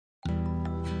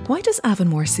Why does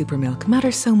Avonmore Supermilk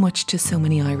matter so much to so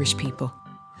many Irish people?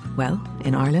 Well,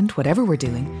 in Ireland, whatever we're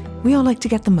doing, we all like to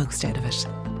get the most out of it.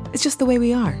 It's just the way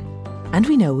we are. And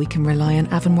we know we can rely on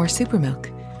Avonmore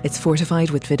Supermilk. It's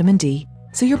fortified with vitamin D,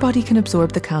 so your body can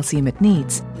absorb the calcium it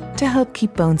needs to help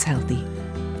keep bones healthy.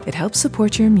 It helps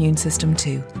support your immune system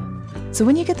too. So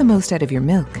when you get the most out of your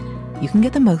milk, you can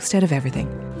get the most out of everything.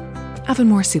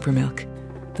 Avonmore Supermilk.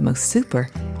 The most super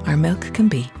our milk can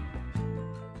be.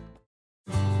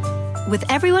 With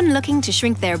everyone looking to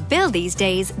shrink their bill these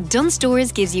days, Dunnes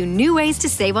Stores gives you new ways to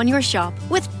save on your shop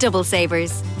with double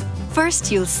savers.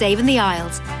 First, you'll save in the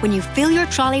aisles when you fill your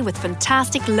trolley with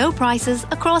fantastic low prices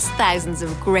across thousands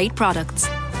of great products.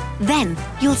 Then,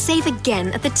 you'll save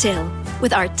again at the till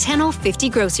with our 10 off 50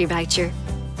 grocery voucher.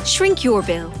 Shrink your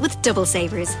bill with double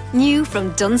savers, new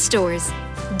from Dunnes Stores.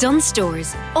 Dunnes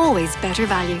Stores, always better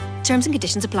value. Terms and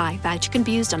conditions apply. Voucher can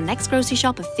be used on next grocery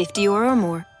shop of €50 or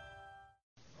more.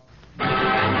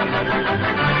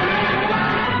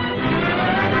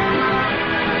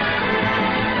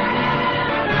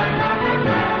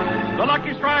 The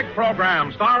Lucky Strike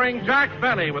program, starring Jack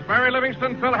Benny, with Mary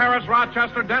Livingston, Phil Harris,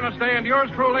 Rochester, Dennis Day, and yours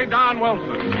truly, Don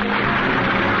Wilson.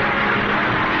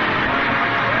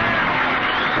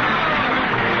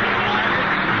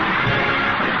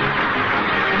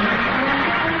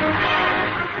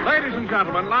 Ladies and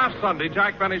gentlemen, last Sunday,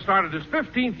 Jack Benny started his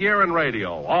 15th year in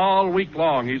radio. All week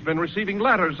long, he's been receiving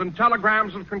letters and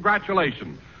telegrams of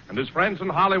congratulation, and his friends in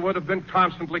Hollywood have been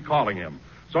constantly calling him.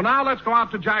 So now let's go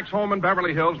out to Jack's home in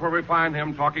Beverly Hills, where we find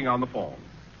him talking on the phone.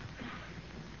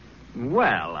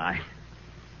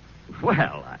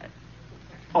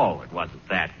 Oh, it wasn't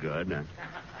that good.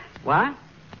 What?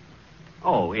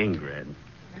 Oh, Ingrid.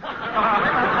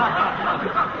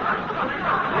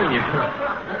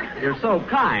 You're so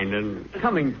kind, and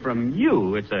coming from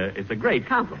you, it's a great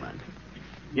compliment.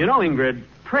 You know, Ingrid,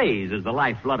 praise is the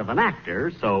lifeblood of an actor,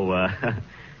 so,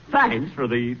 thanks for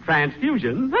the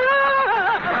transfusion.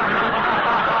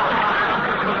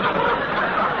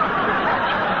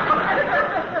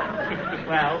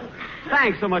 Well,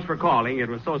 thanks so much for calling. It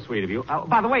was so sweet of you.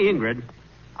 By the way, Ingrid,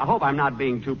 I hope I'm not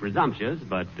being too presumptuous,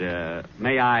 but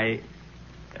may I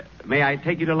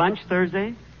take you to lunch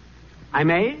Thursday? I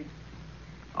may?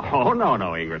 Oh, no,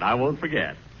 Ingrid, I won't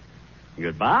forget.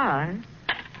 Goodbye.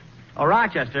 Oh,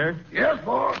 Rochester. Yes,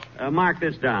 boss? Mark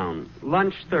this down.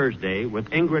 Lunch Thursday with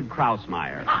Ingrid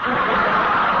Krausmeyer.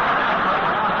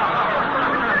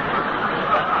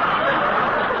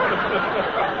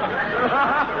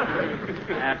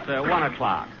 At 1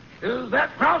 o'clock. Is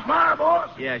that Krausmeyer, boss?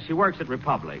 Yeah, she works at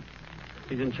Republic.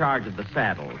 She's in charge of the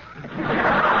saddles.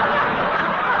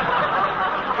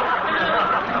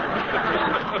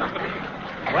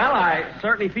 Well, I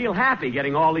certainly feel happy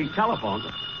getting all these telephones.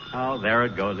 Oh, there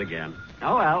it goes again.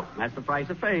 Oh, well, that's the price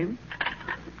of fame.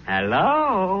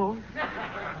 Hello?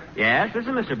 Yes, this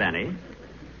is Mr. Benny.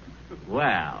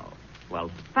 Well,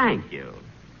 thank you.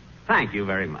 Thank you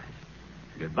very much.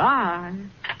 Goodbye.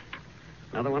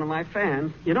 Another one of my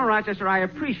fans. You know, Rochester, I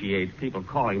appreciate people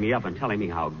calling me up and telling me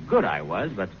how good I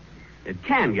was, but it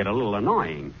can get a little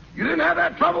annoying. You didn't have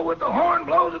that trouble with the horn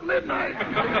blows at midnight.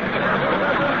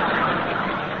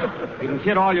 You can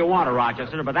kid all you want to,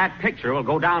 Rochester, but that picture will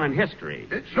go down in history.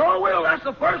 It sure will. That's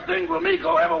the first thing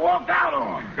Romico ever walked out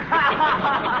on.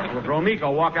 Well,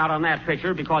 Romico walked out on that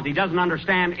picture because he doesn't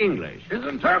understand English. His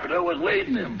interpreter was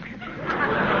leading him.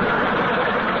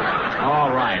 All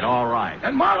right.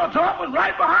 And Molotov was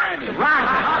right behind him. Right.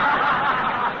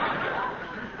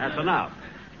 That's enough.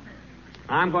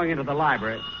 I'm going into the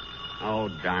library. Oh,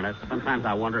 darn it. Sometimes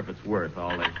I wonder if it's worth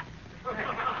all this.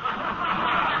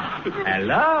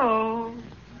 Hello?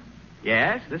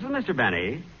 Yes, this is Mr.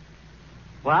 Benny.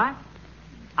 What?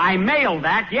 I mailed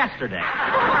that yesterday.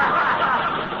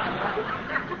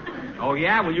 Oh,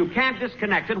 yeah? Well, you can't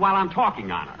disconnect it while I'm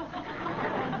talking on it.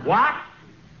 What?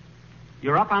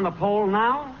 You're up on the pole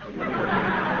now?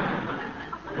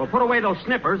 Well, put away those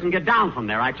snippers and get down from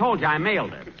there. I told you I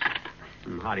mailed it.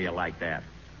 How do you like that?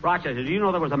 Rochester, do you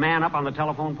know there was a man up on the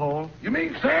telephone pole? You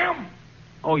mean Sam?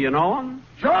 Oh, you know him?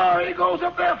 Sure, he goes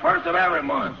up there first of every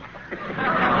month.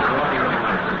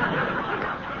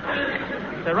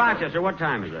 Say, Rochester, what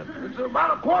time is it? It's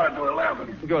about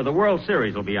 11:15. Good. The World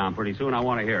Series will be on pretty soon. I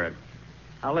want to hear it.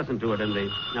 I'll listen to it in the...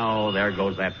 Oh, there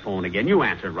goes that phone again. You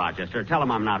answered, Rochester. Tell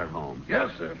him I'm not at home.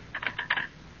 Yes, sir.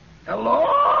 Hello?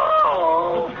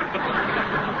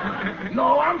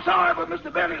 No, I'm sorry, but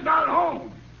Mr. Benny's not at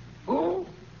home. Who?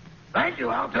 Thank you.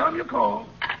 I'll tell him you called.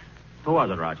 Who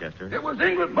was it, Rochester? It was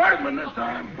Ingrid Bergman this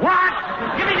time. What?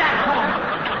 Give me that phone.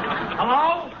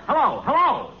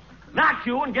 Hello? Knock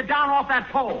you and get down off that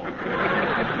pole.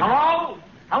 Hello?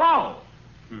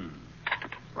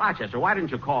 Rochester, why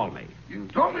didn't you call me? You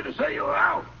told me to say you were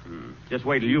out. Just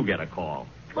wait till you get a call.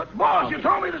 But, boss, you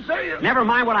told me to say you... Never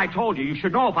mind what I told you. You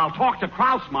should know if I'll talk to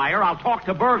Krausmeyer, I'll talk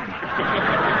to Bergen.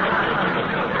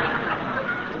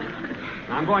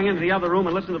 I'm going into the other room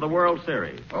and listen to the World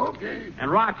Series. Okay.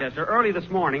 And Rochester, early this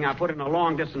morning, I put in a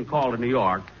long-distance call to New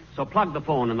York, so plug the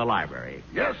phone in the library.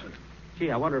 Yes, sir.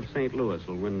 Gee, I wonder if St. Louis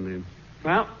will win the...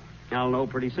 Well, I'll know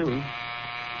pretty soon.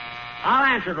 I'll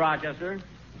answer it, Rochester.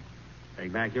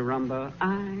 Take back your rumba,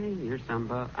 your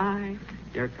samba,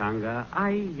 your conga,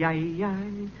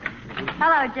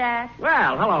 Hello, Jack.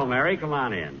 Well, hello, Mary. Come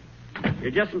on in.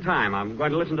 You're just in time. I'm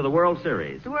going to listen to the World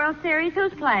Series. The World Series,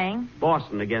 who's playing?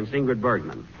 Boston against Ingrid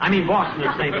Bergman. I mean, Boston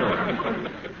and St. Louis.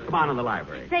 Come on in the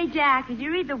library. Say, Jack, did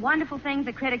you read the wonderful things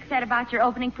the critics said about your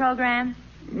opening program?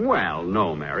 Well,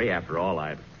 no, Mary. After all,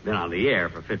 I've been on the air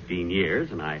for 15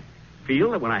 years, and I feel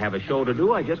that when I have a show to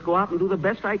do, I just go out and do the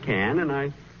best I can, and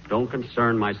I don't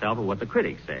concern myself with what the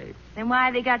critics say. Then why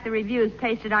have they got the reviews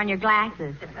pasted on your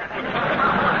glasses?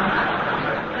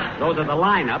 Those are the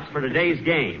lineups for today's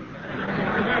game.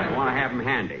 I want to have them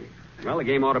handy. Well, the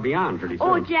game ought to be on pretty soon.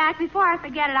 Oh, Jack, before I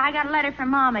forget it, I got a letter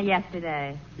from Mama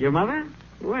yesterday. Your mother?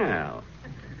 Well,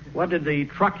 what did the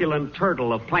truculent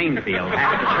turtle of Plainfield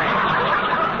have to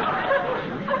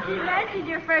She mentioned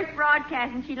your first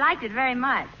broadcast, and she liked it very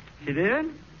much. say? She did?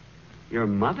 Your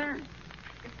mother?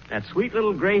 That sweet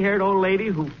little gray-haired old lady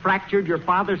who fractured your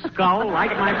father's skull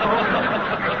like my phone?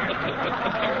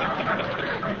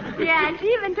 Yeah, and she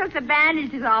even took the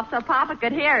bandages off so Papa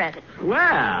could hear it.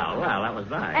 Well, that was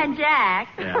nice. And Jack.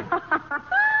 Yeah.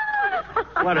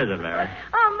 What is it, Mary?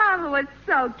 Oh, Mama was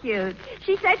so cute.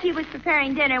 She said she was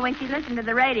preparing dinner when she listened to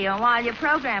the radio, and while your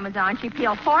program was on, she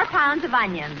peeled 4 pounds of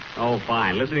onions. Oh,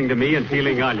 fine. Listening to me and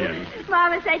peeling onions.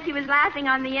 Mama said she was laughing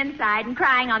on the inside and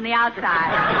crying on the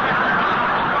outside.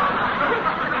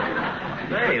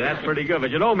 Hey, that's pretty good.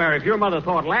 But you know, Mary, if your mother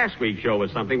thought last week's show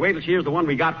was something, wait till she hears the one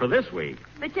we got for this week.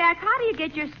 But, Jack, how do you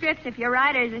get your scripts if your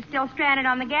writers are still stranded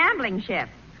on the gambling ship?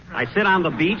 I sit on the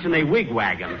beach and they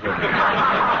wigwag them.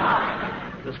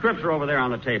 The scripts are over there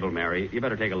on the table, Mary. You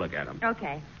better take a look at them.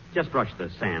 Okay. Just brush the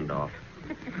sand off.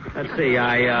 Let's see,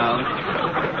 I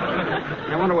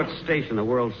wonder what station the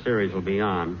World Series will be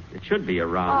on. It should be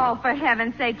around... Oh, for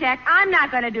heaven's sake, Jack, I'm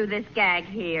not going to do this gag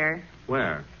here.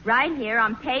 Where? Right here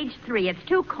on page 3. It's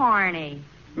too corny.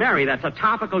 Mary, that's a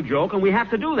topical joke, and we have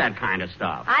to do that kind of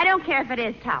stuff. I don't care if it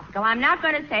is topical. I'm not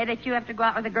going to say that you have to go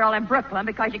out with a girl in Brooklyn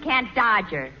because you can't dodge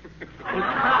her.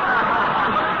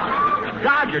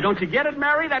 Dodger, don't you get it,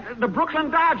 Mary? The Brooklyn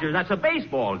Dodgers. That's a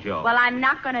baseball joke. Well, I'm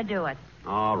not going to do it.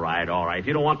 All right. If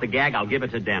you don't want the gag, I'll give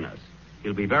it to Dennis.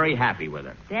 He'll be very happy with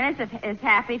it. Dennis is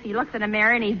happy if he looks in a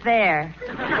mirror and he's there.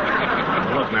 Look,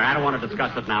 Mary, I don't want to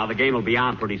discuss it now. The game will be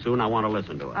on pretty soon. I want to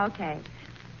listen to it. Okay.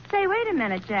 Say, wait a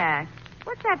minute, Jack.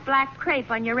 What's that black crepe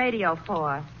on your radio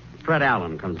for? Fred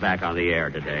Allen comes back on the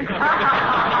air today.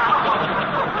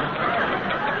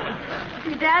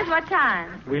 He does? What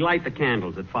time? We light the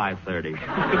candles at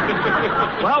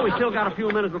 5:30. Well, we still got a few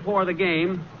minutes before the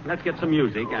game. Let's get some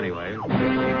music, anyway.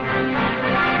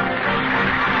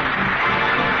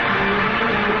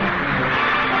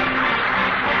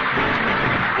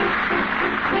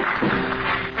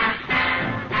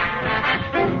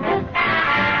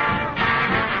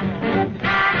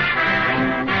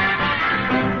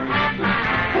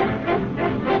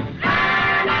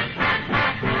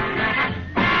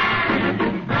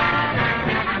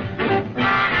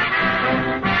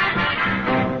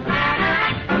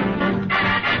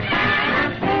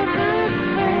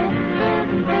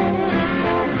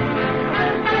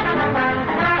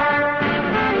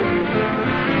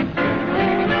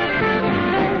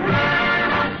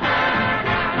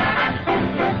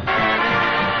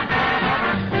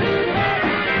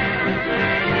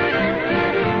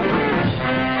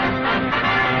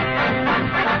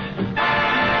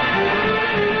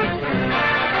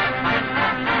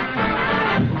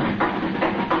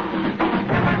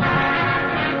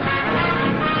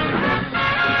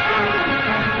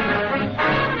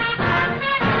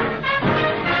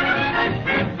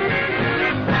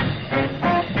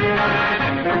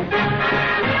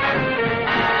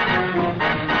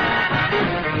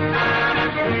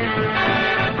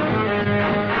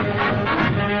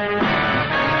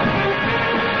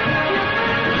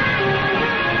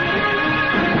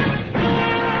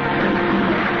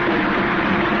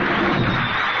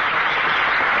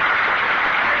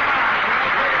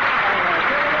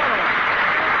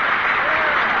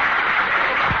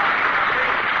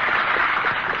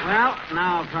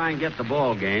 And get the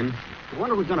ball game. I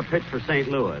wonder who's going to pitch for St.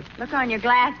 Louis. Look on your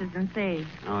glasses and see.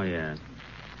 Oh, yes.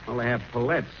 Well, they have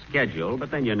Paulette's schedule, but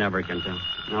then you never can tell.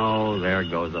 Oh, there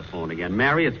goes the phone again.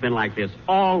 Mary, it's been like this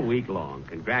all week long.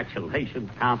 Congratulations,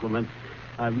 compliments.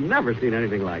 I've never seen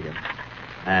anything like it.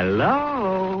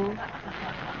 Hello?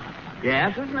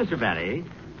 Yes, this is Mr. Benny.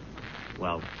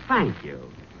 Well, thank you.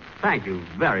 Thank you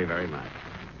very, very much.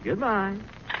 Goodbye.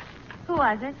 Who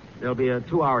was it? There'll be a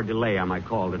 2-hour delay on my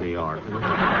call to New York.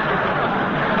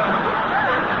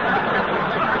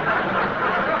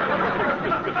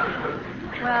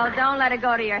 Well, don't let it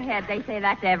go to your head. They say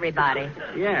that to everybody.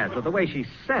 Yes, but the way she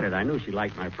said it, I knew she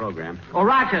liked my program. Oh,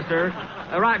 Rochester,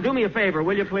 do me a favor,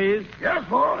 will you, please? Yes,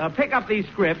 boss. Pick up these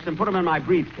scripts and put them in my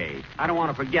briefcase. I don't want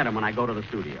to forget them when I go to the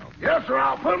studio. Yes, sir.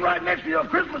 I'll put them right next to your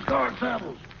Christmas card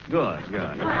samples. Good.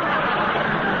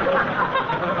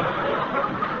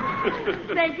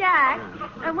 Say, Jack,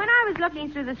 when I was looking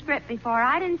through the script before,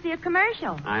 I didn't see a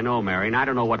commercial. I know, Mary, and I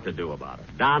don't know what to do about it.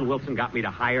 Don Wilson got me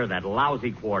to hire that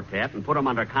lousy quartet and put them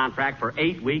under contract for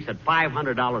 8 weeks at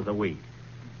 $500 a week.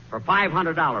 For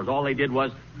 $500, all they did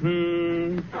was,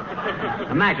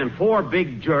 Imagine 4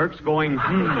 big jerks going,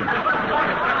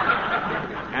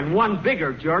 and one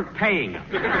bigger jerk paying them.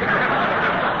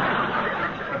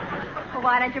 Well,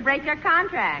 why don't you break your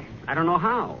contract? I don't know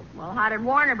how. Well, how did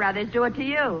Warner Brothers do it to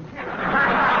you?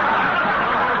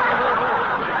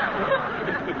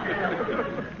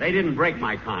 They didn't break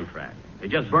my contract. They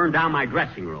just burned down my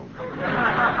dressing room.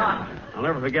 I'll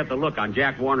never forget the look on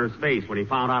Jack Warner's face when he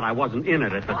found out I wasn't in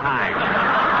it at the time.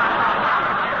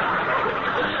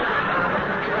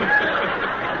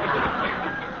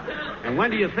 And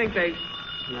when do you think they...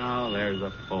 Oh, there's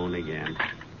the phone again.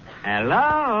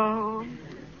 Hello?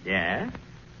 Yes?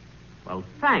 Well,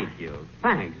 thank you.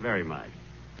 Thanks very much.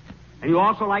 And you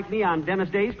also like me on Dennis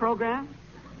Day's program?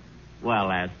 Well,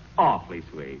 that's awfully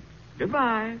sweet.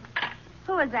 Goodbye.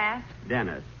 Who was that?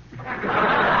 Dennis. He's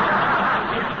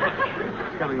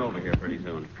coming over here pretty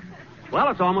soon. Well,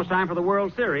 it's almost time for the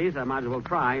World Series. I might as well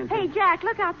try and... Hey, Jack,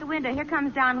 look out the window. Here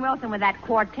comes Don Wilson with that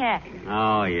quartet.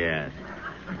 Oh, yes.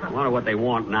 I wonder what they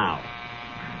want now.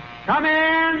 Come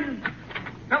in!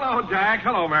 Hello, Jack.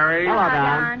 Hello, Mary. Hello,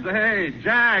 Don. Hey,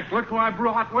 Jack, look who I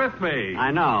brought with me.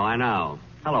 I know.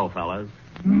 Hello, fellas.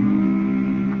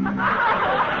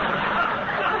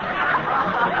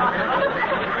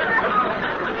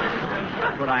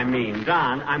 That's what I mean.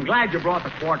 Don, I'm glad you brought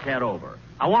the quartet over.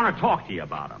 I want to talk to you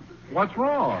about them. What's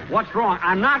wrong? What's wrong?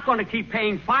 I'm not going to keep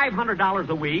paying $500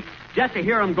 a week just to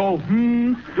hear them go,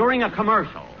 during a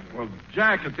commercial. Well,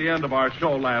 Jack, at the end of our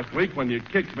show last week, when you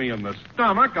kicked me in the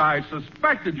stomach, I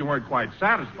suspected you weren't quite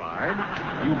satisfied.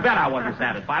 You bet I wasn't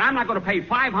satisfied. I'm not going to pay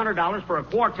 $500 for a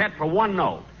quartet for one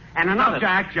note. And another...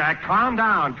 Now, Jack, calm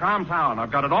down.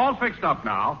 I've got it all fixed up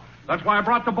now. That's why I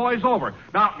brought the boys over.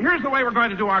 Now, here's the way we're going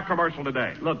to do our commercial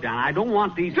today. Look, Don, I don't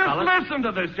want these Just fellas... listen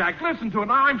to this, Jack. Listen to it.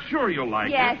 Now, I'm sure you'll like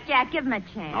it. Yes, Jack, give him a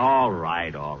chance. All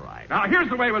right. Now, here's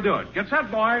the way we'll do it. Get set,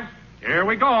 boys. Here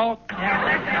we go. Wait a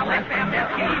minute!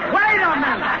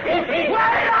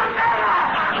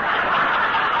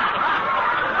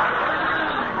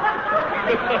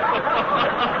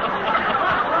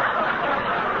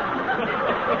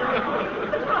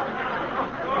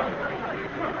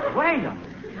 Wait a minute.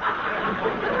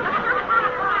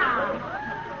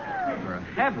 For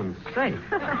heaven's sake.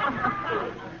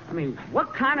 I mean,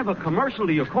 what kind of a commercial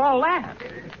do you call that?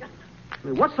 I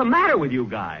mean, what's the matter with you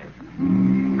guys?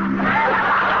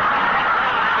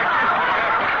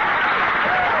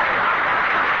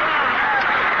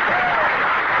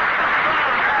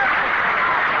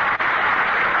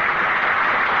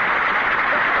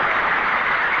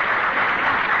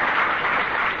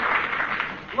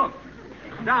 Look,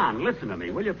 Don, listen to me,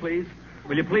 will you please?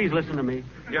 Will you please listen to me?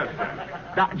 Yes,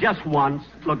 sir. Just once.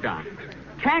 Look, Don,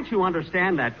 can't you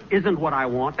understand that isn't what I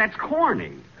want? That's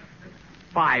corny.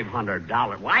 $500.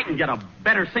 Well, I can get a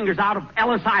better singers out of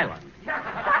Ellis Island.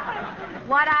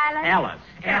 What island? Ellis.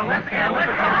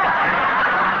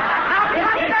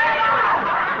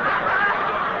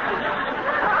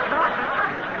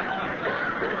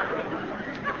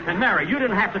 And Mary, you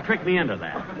didn't have to trick me into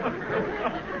that.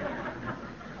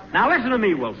 Now listen to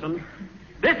me, Wilson.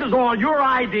 This is all your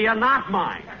idea, not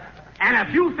mine. And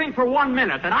if you think for 1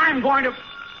 minute that I'm going to...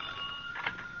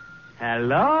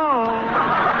 Hello?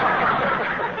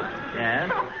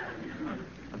 Yes?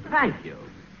 Thank you.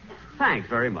 Thanks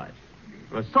very much.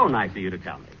 It was so nice of you to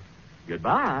tell me.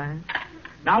 Goodbye.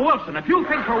 Now, Wilson, if you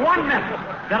think for 1 minute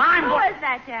that I'm Who is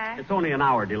that, Jack? It's only an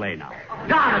hour delay now.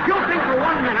 Don, if you think for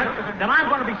 1 minute that I'm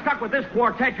going to be stuck with this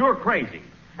quartet, you're crazy.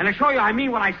 And to show you I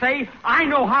mean what I say, I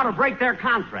know how to break their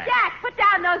contract. Jack, put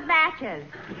down those matches.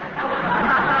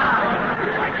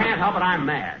 can't help it. I'm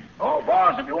mad. Oh,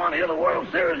 boss, if you want to hear the World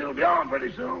Series, it'll be on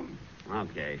pretty soon.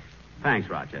 Okay. Thanks,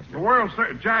 Rochester. The World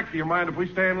Series. Jack, do you mind if we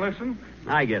stay and listen?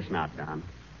 I guess not, Don.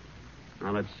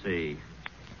 Now, let's see.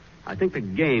 I think the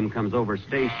game comes over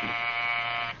station.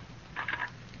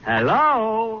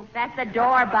 Hello? That's the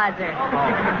door buzzer.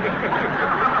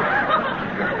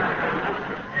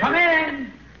 Come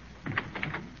in.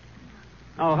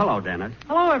 Oh, hello, Dennis.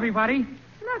 Hello, everybody.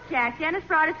 Look, Jack, Dennis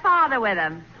brought his father with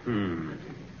him.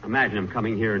 Imagine him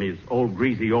coming here in his old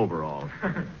greasy overalls.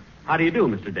 How do you do,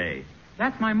 Mr. Day?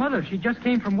 That's my mother. She just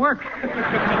came from work.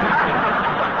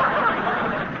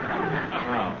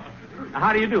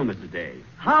 How do you do, Mrs. Day?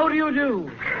 How do you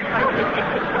do?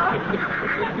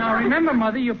 Now, remember,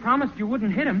 Mother, you promised you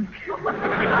wouldn't hit him.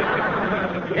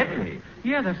 Hit me?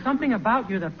 Yeah, there's something about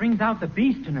you that brings out the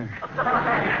beast in her.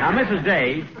 Now, Mrs.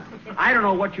 Day, I don't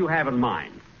know what you have in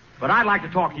mind, but I'd like to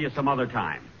talk to you some other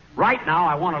time. Right now,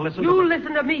 I want to listen to... You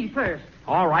listen to me first.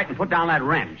 All right, and put down that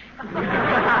wrench.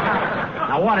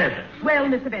 Now, what is it? Well,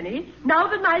 Mr. Benny, now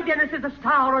that my Dennis is a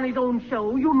star on his own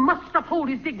show, you must uphold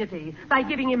his dignity by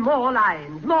giving him more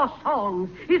lines, more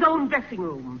songs, his own dressing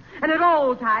room. And at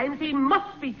all times, he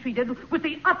must be treated with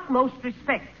the utmost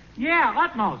respect. Yeah,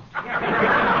 utmost.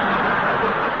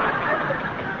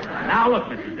 Now, look,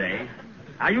 Mrs. Day.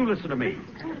 Now, you listen to me.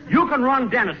 You can run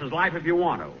Dennis's life if you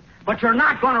want to, but you're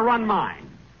not going to run mine.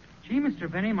 Gee, Mr.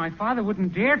 Benny, my father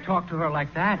wouldn't dare talk to her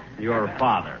like that. Your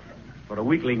father. What a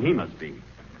weakling he must be.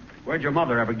 Where'd your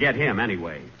mother ever get him,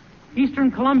 anyway?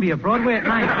 Eastern Columbia, Broadway at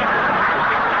night.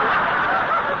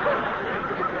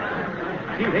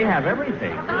 Gee, they have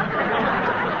everything.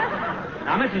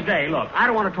 Now, Mrs. Day, look, I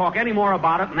don't want to talk any more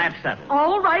about it, and that's settled.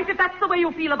 All right, if that's the way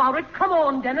you feel about it, come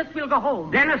on, Dennis, we'll go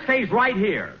home. Dennis stays right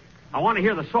here. I want to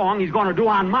hear the song he's going to do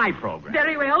on my program.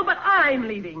 Very well, but I'm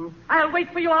leaving. I'll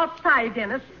wait for you outside,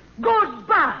 Dennis.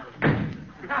 Goodbye.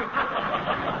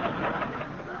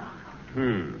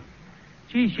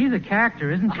 Gee, she's a character,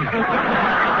 isn't she?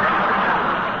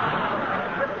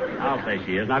 I'll say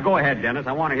she is. Now, go ahead, Dennis.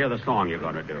 I want to hear the song you're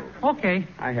going to do. Okay.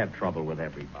 I have trouble with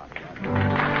everybody.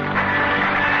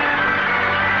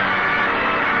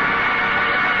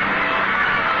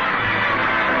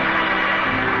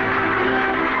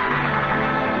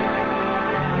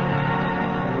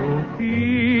 You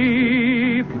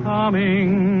keep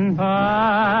coming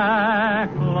back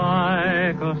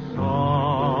like a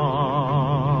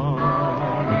song.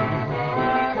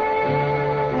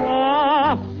 A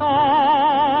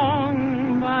song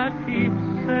that keeps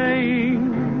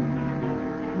saying,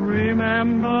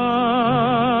 remember,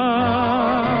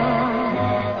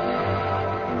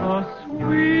 the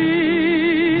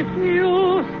sweet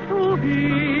used to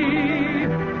be,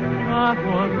 that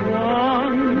was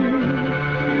one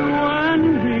you and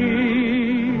me.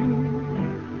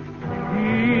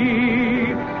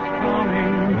 Keeps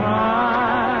coming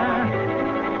back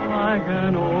like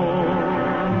an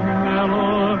old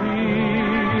melody.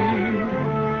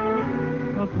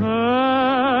 The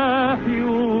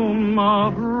perfume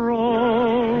of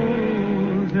roses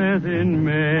in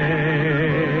May.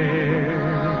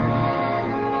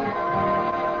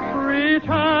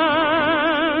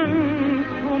 Return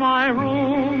to my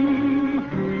room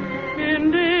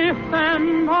in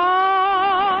December.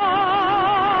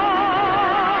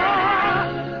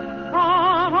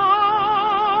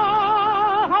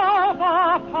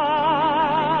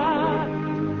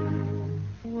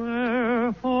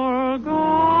 Where forgotten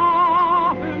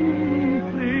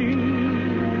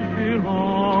things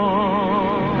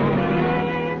belong.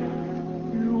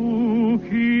 You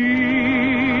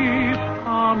keep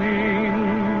coming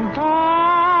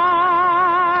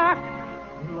back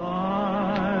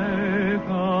like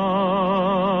a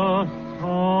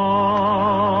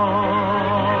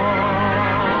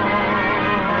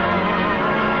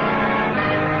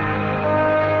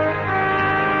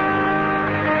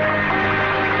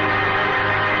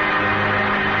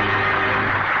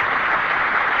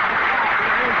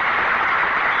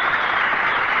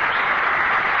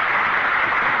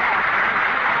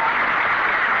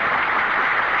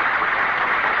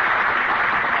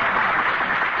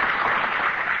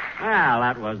Well,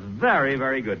 that was very,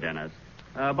 very good, Dennis.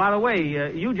 By the way,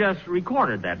 you just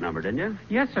recorded that number, didn't you?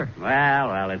 Yes, sir.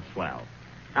 Well, it's swell.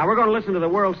 Now, we're going to listen to the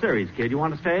World Series, kid. You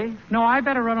want to stay? No, I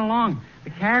better run along.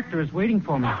 The character is waiting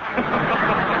for me.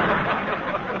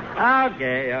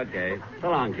 Okay. So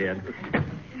long, kid.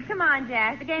 Come on,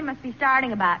 Jack. The game must be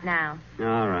starting about now.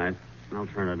 All right. I'll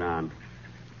turn it on.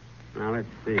 Now, let's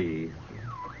see.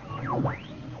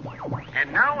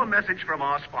 And now a message from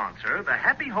our sponsor, the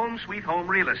Happy Home Sweet Home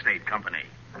Real Estate Company.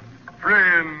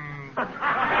 Friends,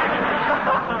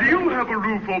 Do you have a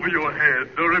roof over your head,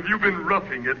 or have you been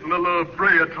roughing it in the La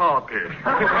Brea tar pit?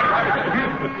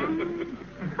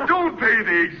 Don't pay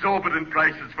the exorbitant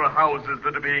prices for houses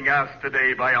that are being asked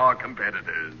today by our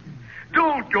competitors.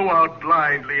 Don't go out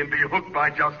blindly and be hooked by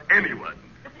just anyone.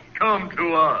 Come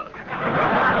to us.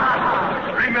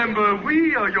 Remember,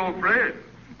 we are your friends.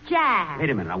 Jack. Wait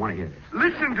a minute, I want to hear this.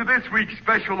 Listen to this week's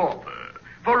special offer.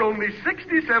 For only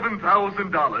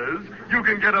 $67,000, you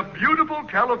can get a beautiful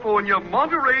California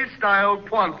Monterey-style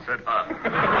Quonset hut.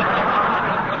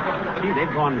 Gee,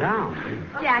 they've gone down.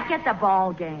 Jack, get the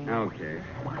ball game. Okay.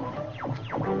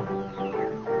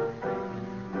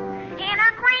 In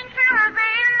a quaint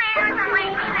caravan, there's a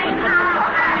lady they call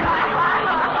her.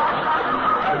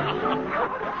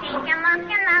 She can look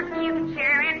in the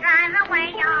future and drive away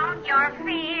all your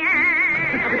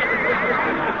fears.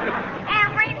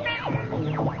 Everything.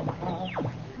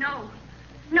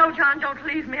 No, John, don't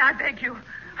leave me. I beg you.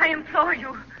 I implore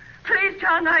you. Please,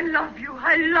 John, I love you.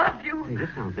 I love you. Hey, this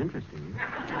sounds interesting.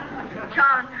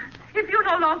 John, if you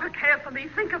no longer care for me,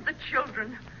 think of the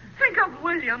children. Think of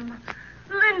William,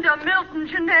 Linda, Milton,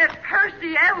 Jeanette,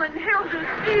 Percy, Ellen, Hilda,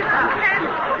 Stephen, Ken,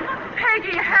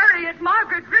 Peggy, Harriet,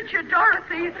 Margaret, Richard,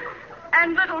 Dorothy,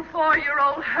 and little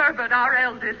 4-year-old Herbert, our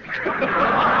eldest.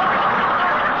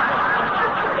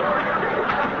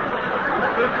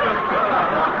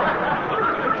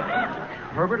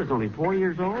 Herbert is only 4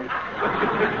 years old?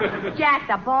 Jack,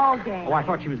 the ball game. Oh, I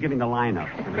thought she was giving the lineup.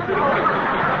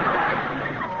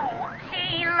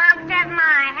 She looked at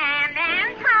my hand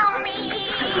and told me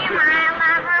my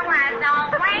lover was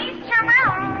always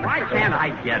Jerome. Why can't I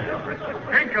get it?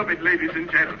 Think of it, ladies and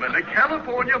gentlemen. A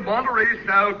California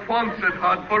Monterey-style Quonset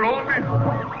hut for only...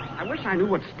 I wish I knew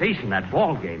what station that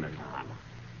ball game is on.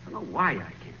 I don't know why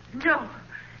I can't.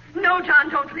 No, John,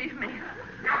 don't leave me.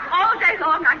 All day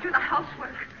long I do the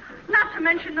housework. Not to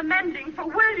mention the mending for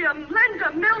William,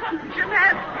 Linda, Milton,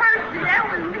 Jeanette, Percy,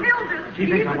 Ellen, Hilda, She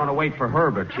thinks I want to wait for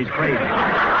Herbert. She's crazy.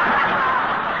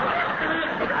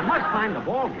 I must find the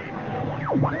ball game.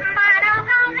 But I'll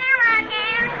go there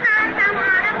again, 'cause I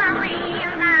want to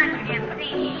believe that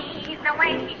gypsy, the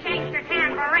way she shakes her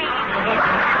tambourine.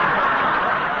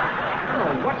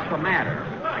 Oh, what's the matter?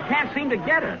 I can't seem to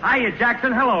get it. Hiya,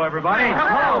 Jackson. Hello, everybody.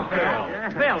 Hello,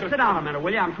 Phil. Phil, sit down a minute,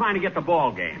 will you? I'm trying to get the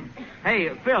ball game. Hey,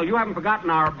 Phil, you haven't forgotten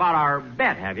about our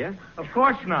bet, have you? Of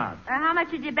course not. How much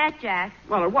did you bet, Jack?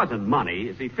 Well, it wasn't money.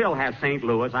 You see, Phil has St.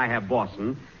 Louis, I have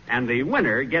Boston, and the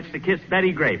winner gets to kiss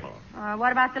Betty Grable.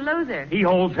 What about the loser? He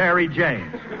holds Harry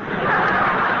James.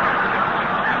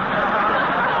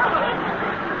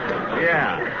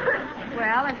 Yeah.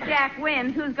 Well, if Jack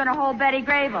wins, who's going to hold Betty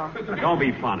Grable? Don't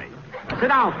be funny. Sit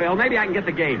down, Phil. Maybe I can get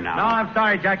the game now. No, I'm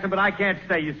sorry, Jackson, but I can't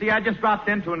stay. You see, I just dropped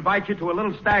in to invite you to a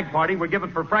little stag party we're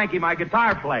giving for Frankie, my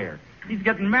guitar player. He's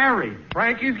getting married.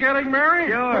 Frankie's getting married?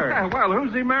 Sure. Well,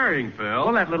 who's he marrying, Phil?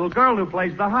 Well, that little girl who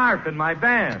plays the harp in my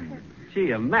band. Gee,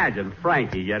 imagine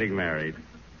Frankie getting married.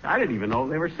 I didn't even know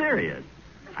they were serious.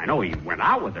 I know he went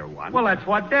out with her once. Well, that's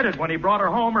what did it. When he brought her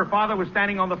home, her father was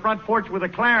standing on the front porch with a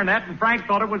clarinet, and Frank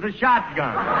thought it was a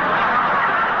shotgun.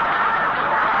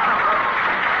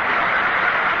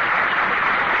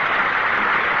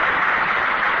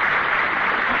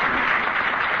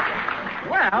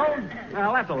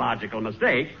 Well, that's a logical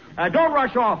mistake. Don't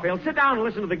rush off, Phil. Sit down and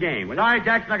listen to the game. Will you? Sorry,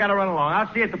 Jackson, I got to run along. I'll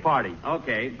see you at the party.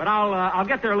 Okay, but I'll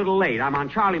get there a little late. I'm on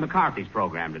Charlie McCarthy's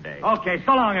program today. Okay,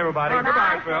 so long, everybody.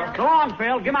 Goodbye, Phil. So long,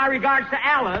 Phil. Give my regards to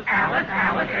Alice.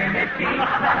 Alice, and it's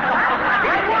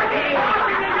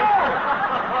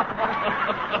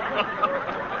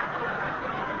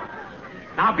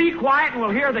Now be quiet and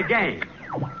we'll hear the game.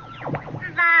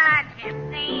 The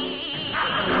gypsy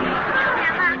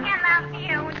can look in the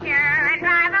future and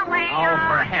drive away Oh, for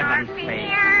all heaven's your sake. fears.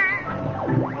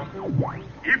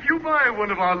 If you buy one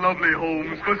of our lovely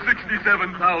homes for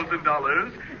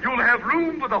 $67,000, you'll have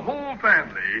room for the whole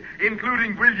family,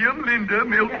 including William, Linda,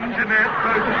 Milton, Jeanette,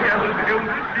 Percy, Ellen,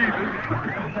 Hilda, Stephen.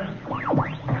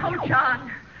 Oh,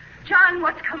 John,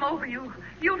 what's come over you?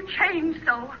 You've changed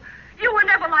so. You were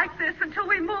never like this until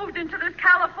we moved into this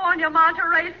California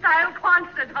Monterey-style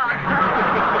Quonset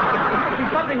hut.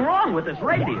 There's something wrong with this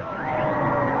radio.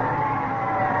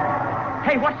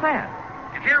 Hey, what's that?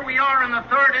 And here we are in the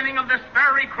third inning of this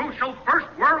very crucial first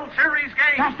World Series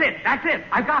game. That's it.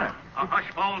 I got it. A hush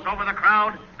falls over the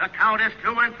crowd. The count is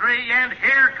 2-3, and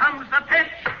here comes the pitch.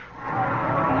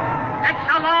 It's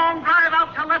a long drive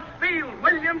out to left field.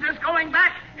 Williams is going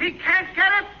back. He can't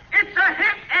get it. It's a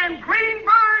hit, and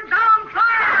Greenberg's on third.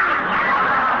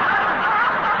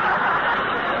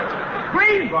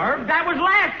 Greenberg? That was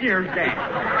last year's game.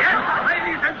 Yes,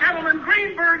 ladies and gentlemen,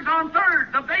 Greenberg's on third.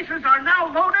 The bases are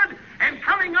now loaded, and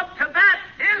coming up to bat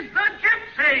is the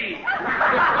Gypsy.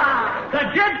 The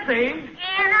Gypsy?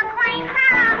 In a quaint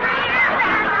house,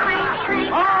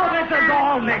 Oh, this is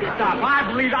all mixed up.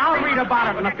 I'll read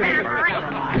about it in the paper.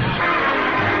 Never mind.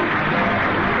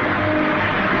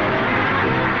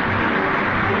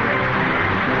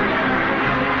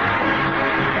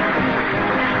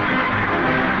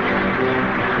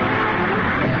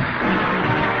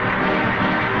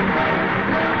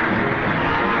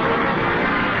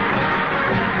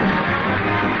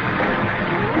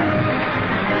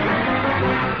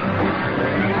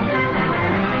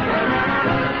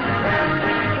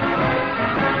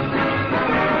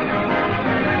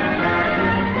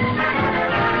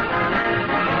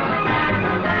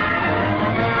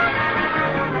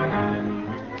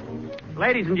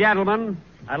 Ladies and gentlemen,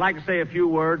 I'd like to say a few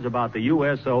words about the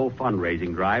USO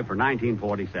fundraising drive for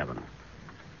 1947.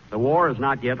 The war is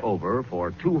not yet over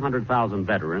for 200,000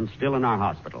 veterans still in our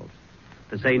hospitals,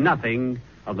 to say nothing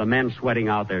of the men sweating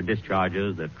out their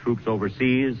discharges, the troops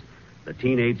overseas, the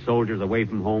teenage soldiers away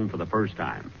from home for the first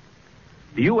time.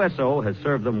 The USO has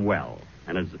served them well,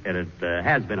 and it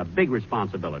has been a big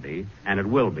responsibility, and it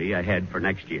will be ahead for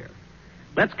next year.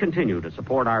 Let's continue to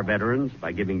support our veterans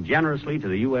by giving generously to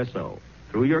the USO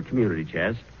through your community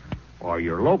chest or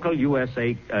your local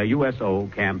USO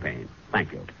campaign.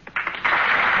 Thank you.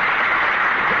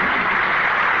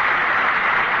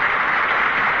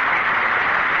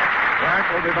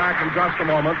 Jack will be back in just a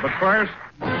moment, but first...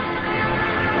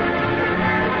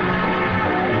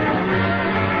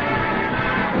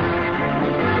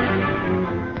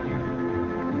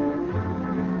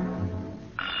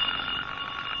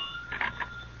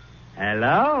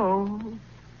 Hello?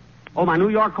 Oh, my New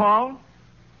York call?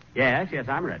 Yes,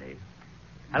 I'm ready.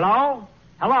 Hello?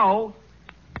 Hello?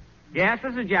 Yes,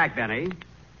 this is Jack Benny.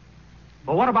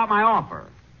 But what about my offer?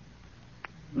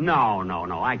 No,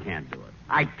 I can't do it.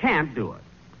 I can't do it.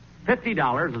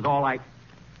 $50 is all I...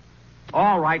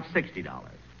 All right, $60.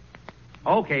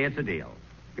 Okay, it's a deal.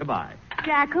 Goodbye.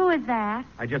 Jack, who is that?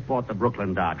 I just bought the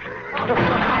Brooklyn Dodgers.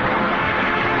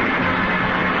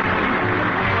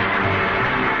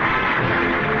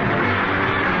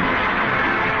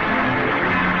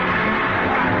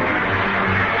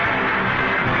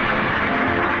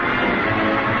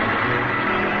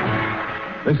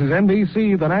 This is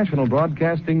NBC, the national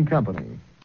broadcasting company.